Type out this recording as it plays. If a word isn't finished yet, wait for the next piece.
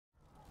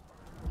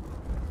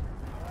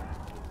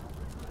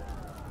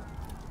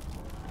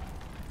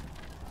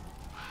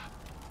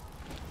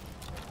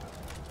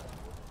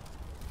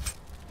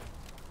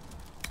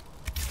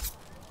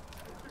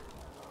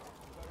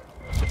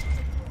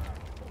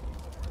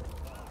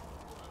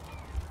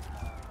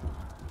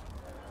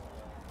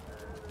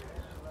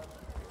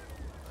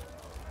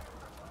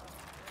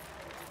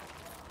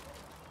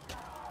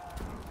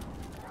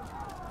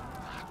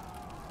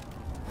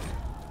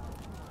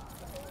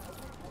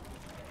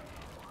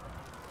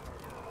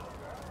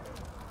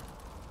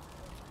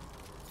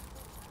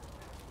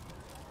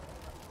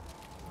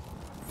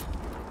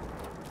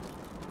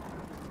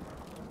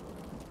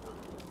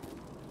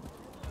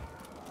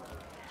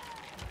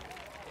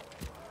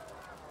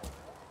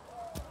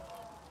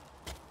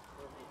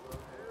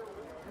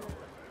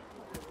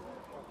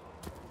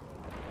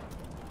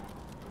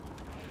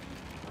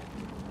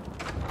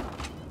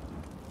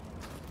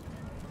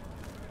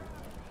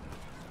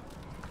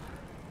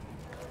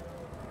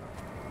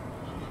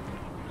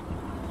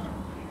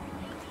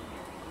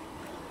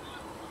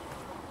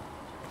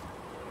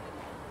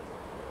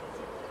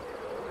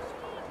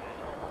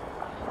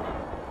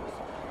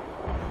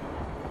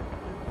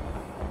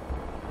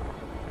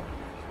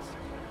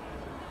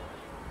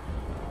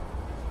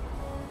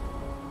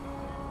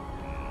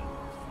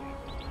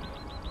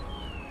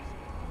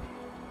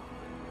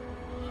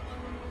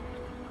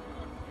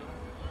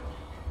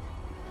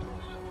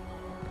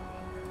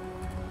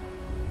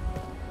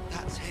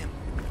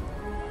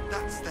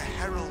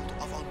Herald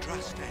of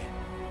Andraste.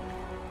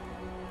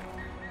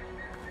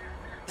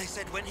 They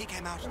said when he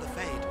came out of the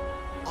Fade,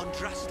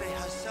 Andraste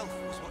herself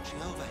was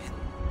watching over him.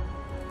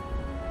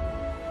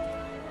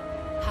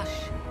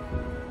 Hush.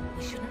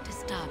 We shouldn't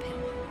disturb him.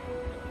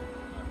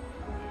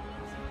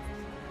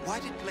 Why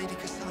did Lady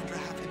Cassandra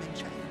have him in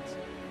chains?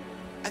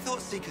 I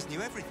thought Seekers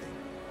knew everything.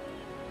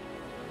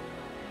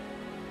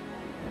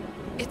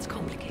 It's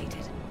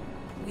complicated.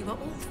 We were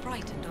all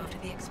frightened after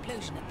the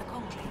explosion at the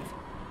Conclave.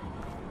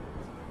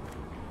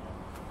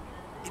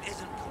 It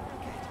isn't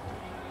complicated.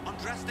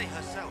 Andraste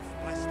herself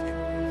blessed him.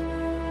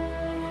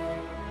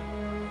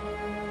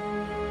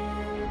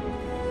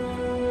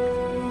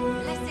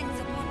 Blessings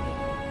upon you,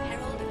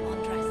 Herald of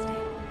Andraste.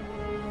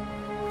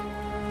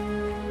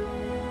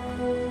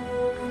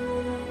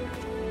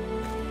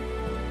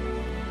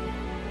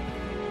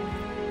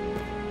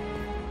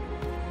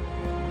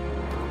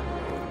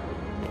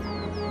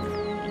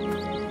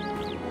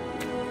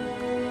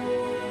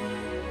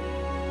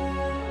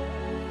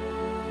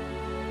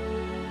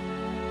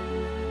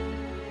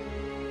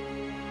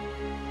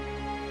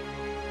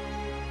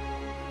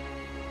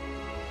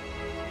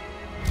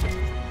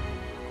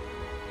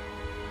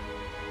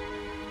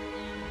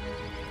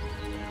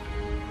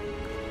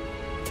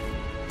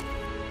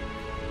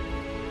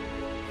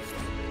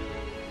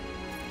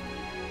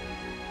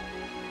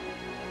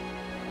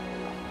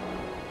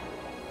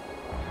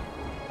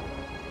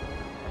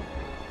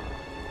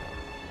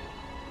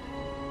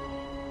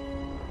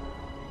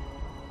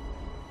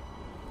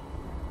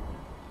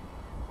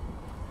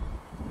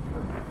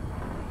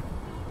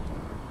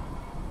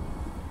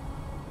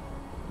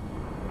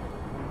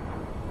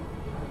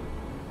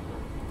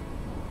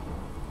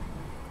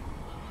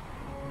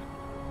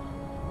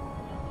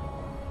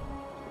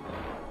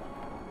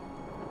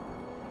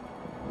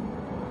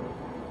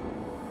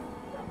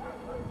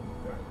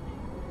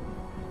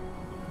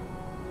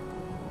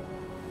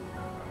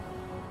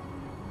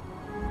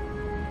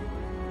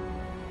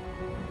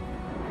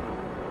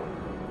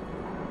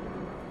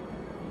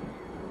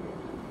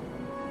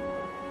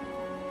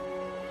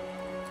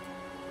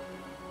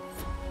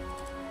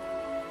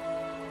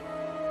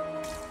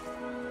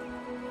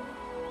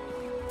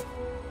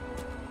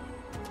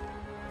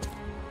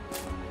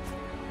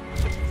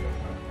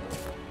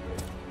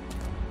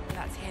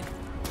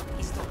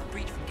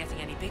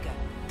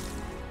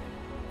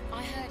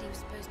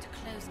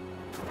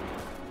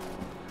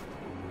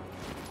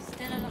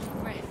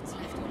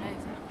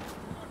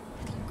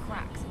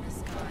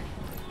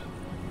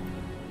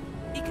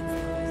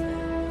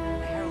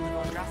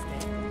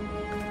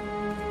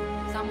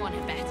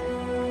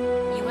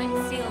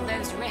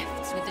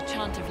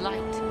 Of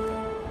light.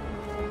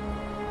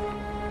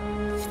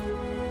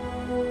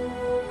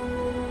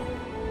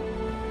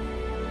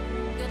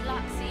 Good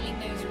luck sealing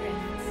those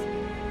rifts.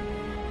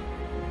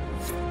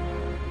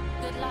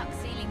 Good luck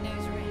sealing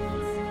those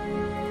rifts.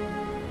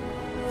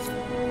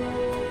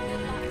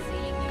 Good luck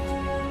sealing those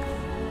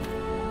rifts.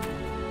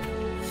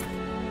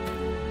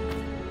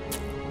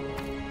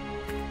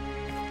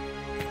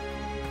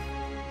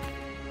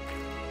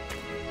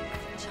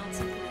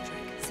 Chancellor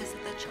Roderick says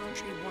that the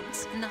Chantry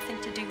wants nothing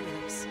to do with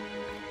us.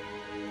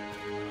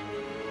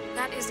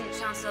 That isn't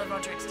Chancellor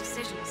Roderick's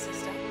decision,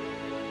 sister.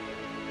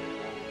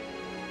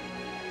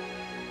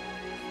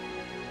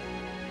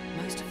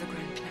 Most of the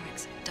Grand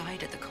Clerics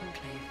died at the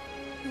Conclave.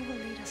 Who will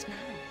lead us now?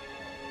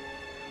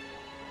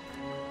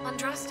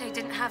 Andraste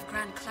didn't have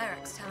Grand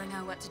Clerics telling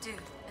her what to do,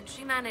 and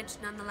she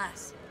managed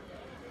nonetheless.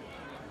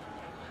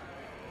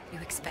 You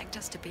expect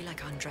us to be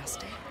like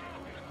Andraste?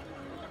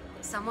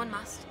 Someone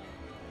must.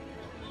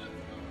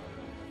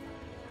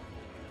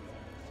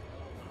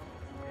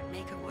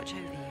 Make her watch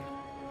over you.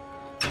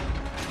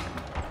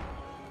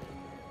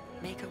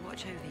 Make her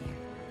watch over you.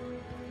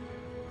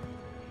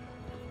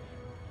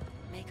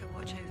 Make her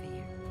watch over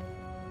you.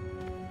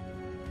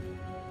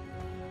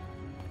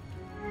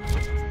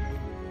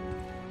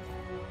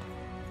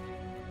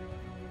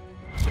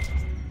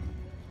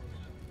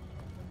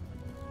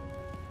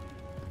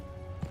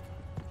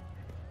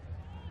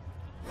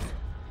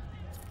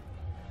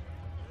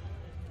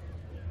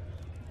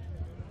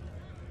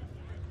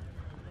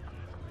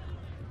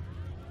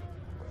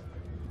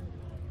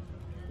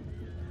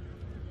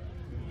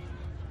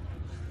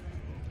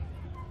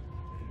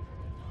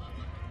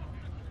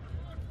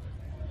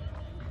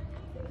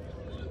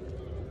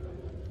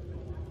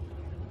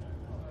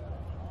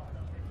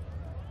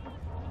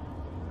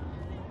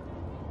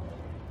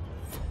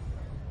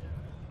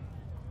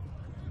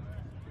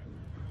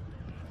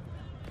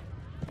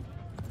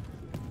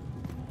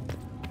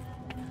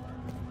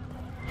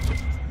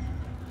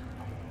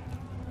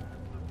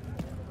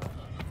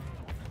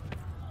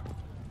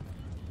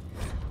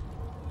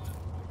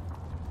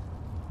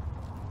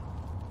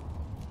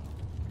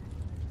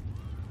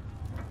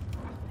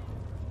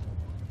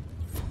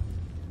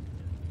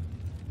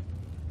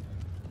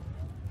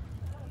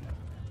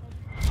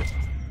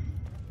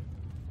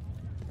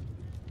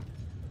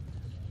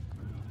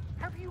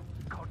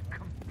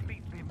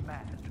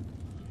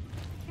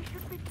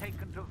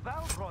 Taken to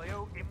Val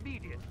Royo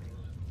immediately.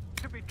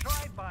 to be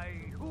tried by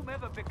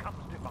whomever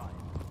becomes divine.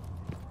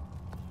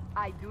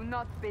 I do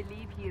not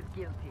believe he is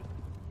guilty.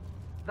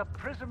 The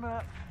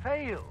prisoner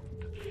failed,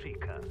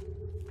 Seeker.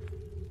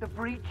 The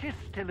breach is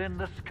still in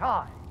the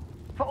sky.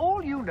 For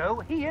all you know,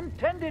 he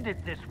intended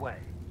it this way.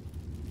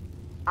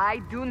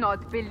 I do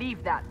not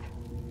believe that.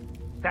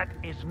 That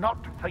is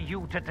not for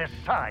you to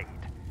decide.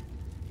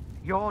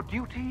 Your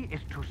duty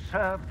is to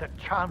serve the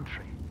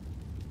Chantry.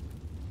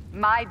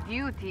 My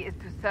duty is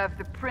to serve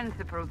the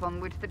principles on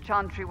which the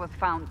Chantry was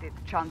founded,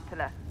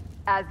 Chancellor,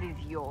 as is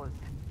yours.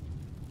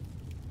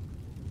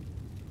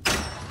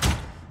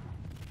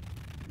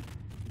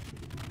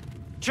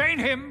 Chain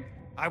him!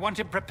 I want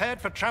him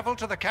prepared for travel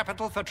to the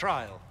capital for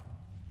trial.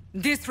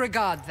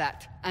 Disregard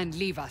that, and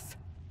leave us.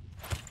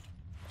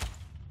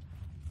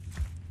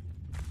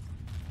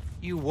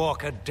 You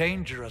walk a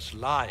dangerous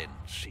line,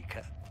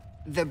 Seeker.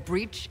 The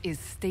breach is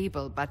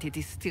stable, but it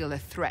is still a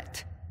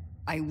threat.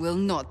 I will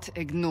not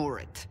ignore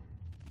it.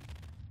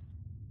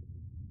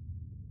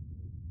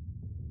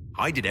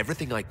 I did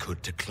everything I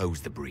could to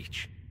close the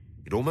breach.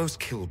 It almost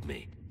killed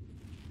me.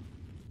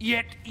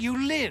 Yet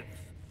you live.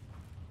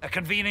 A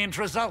convenient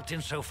result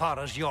insofar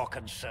as you're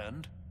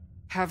concerned.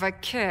 Have a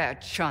care,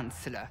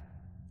 Chancellor.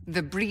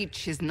 The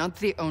breach is not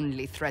the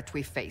only threat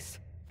we face.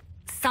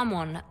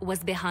 Someone was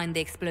behind the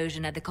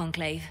explosion at the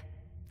Conclave.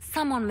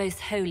 Someone most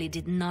holy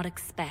did not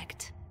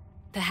expect.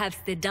 Perhaps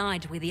they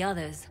died with the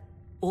others,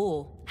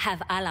 or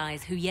have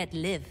allies who yet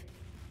live.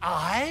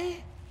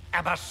 I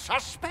am a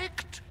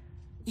suspect?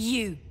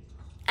 You,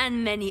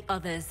 and many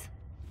others.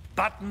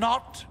 But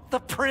not the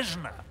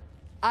prisoner.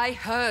 I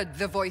heard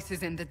the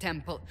voices in the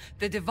temple.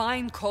 The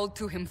Divine called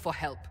to him for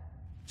help.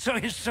 So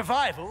his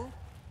survival,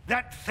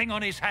 that thing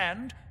on his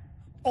hand,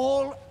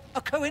 all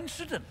a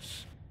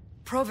coincidence?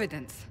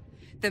 Providence.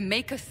 The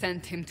Maker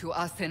sent him to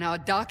us in our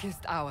darkest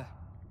hour.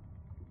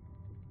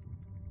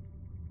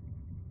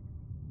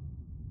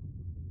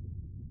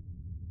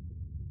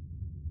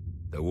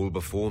 Though all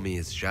before me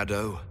is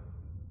shadow,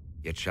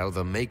 yet shall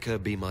the Maker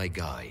be my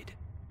guide.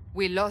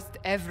 We lost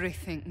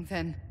everything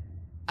then.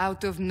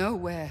 Out of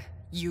nowhere,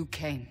 you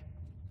came.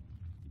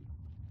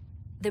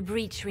 The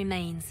breach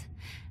remains,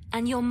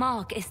 and your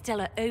mark is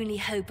still our only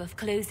hope of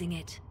closing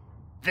it.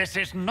 This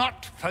is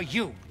not for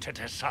you to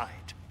decide.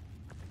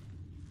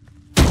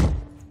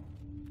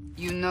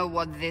 You know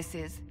what this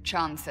is,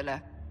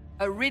 Chancellor.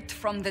 A writ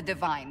from the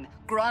Divine,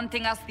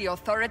 granting us the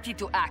authority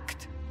to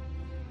act.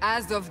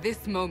 As of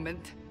this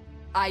moment,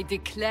 I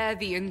declare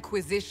the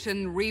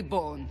Inquisition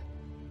reborn.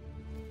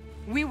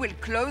 We will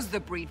close the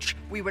breach,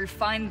 we will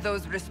find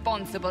those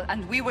responsible,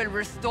 and we will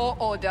restore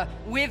order,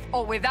 with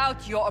or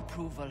without your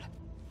approval.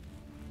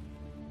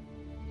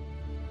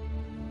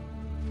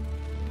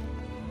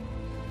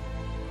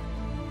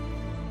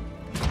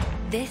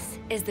 This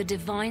is the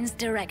Divine's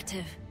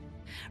directive.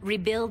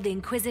 Rebuild the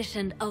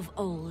Inquisition of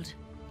old.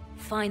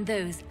 Find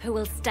those who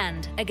will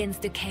stand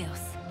against the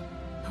chaos.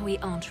 We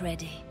aren't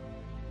ready.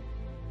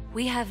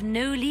 We have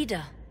no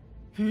leader,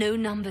 no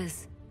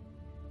numbers.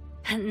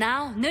 And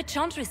now, no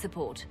Chantry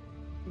support.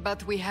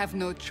 But we have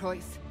no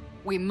choice.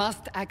 We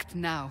must act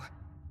now,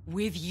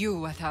 with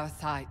you at our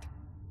side.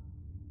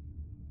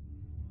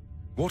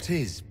 What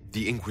is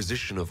the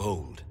Inquisition of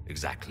old,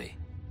 exactly?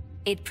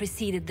 It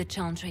preceded the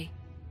Chantry.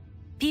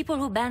 People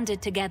who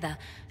banded together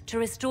to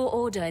restore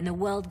order in a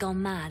world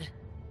gone mad.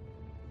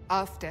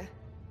 After,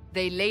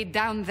 they laid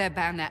down their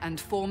banner and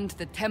formed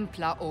the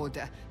Templar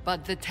Order,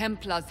 but the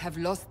Templars have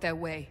lost their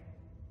way.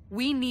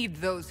 We need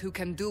those who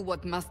can do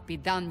what must be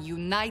done,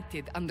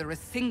 united under a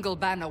single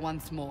banner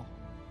once more.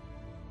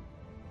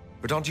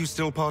 But aren't you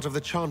still part of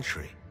the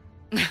Chantry?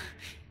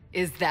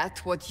 Is that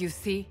what you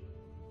see?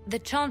 The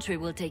Chantry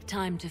will take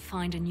time to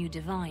find a new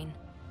Divine.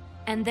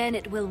 And then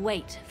it will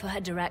wait for her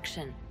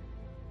direction.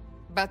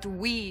 But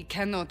we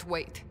cannot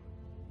wait.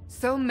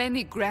 So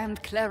many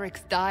Grand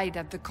Clerics died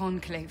at the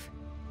Conclave.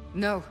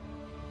 No,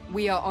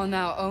 we are on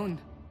our own.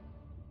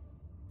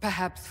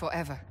 Perhaps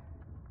forever.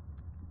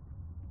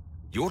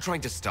 You're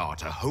trying to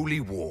start a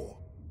holy war.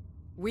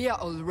 We are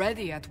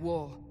already at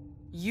war.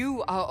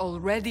 You are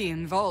already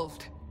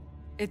involved.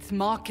 Its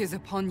mark is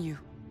upon you.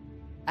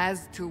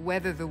 As to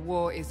whether the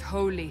war is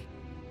holy,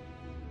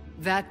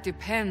 that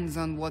depends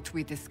on what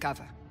we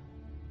discover.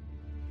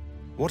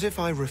 What if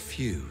I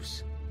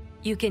refuse?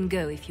 You can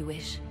go if you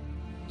wish.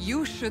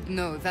 You should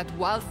know that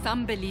while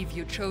some believe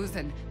you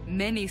chosen,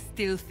 many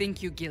still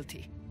think you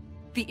guilty.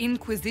 The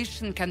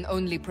Inquisition can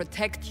only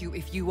protect you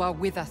if you are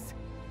with us.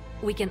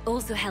 We can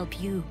also help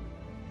you.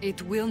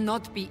 It will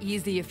not be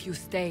easy if you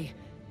stay.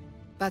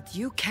 But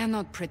you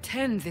cannot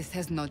pretend this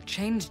has not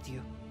changed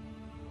you.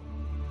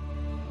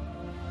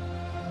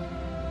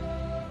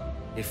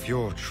 If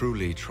you're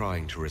truly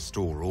trying to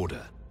restore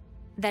order...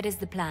 That is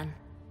the plan.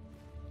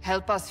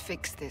 Help us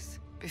fix this,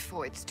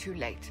 before it's too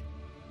late.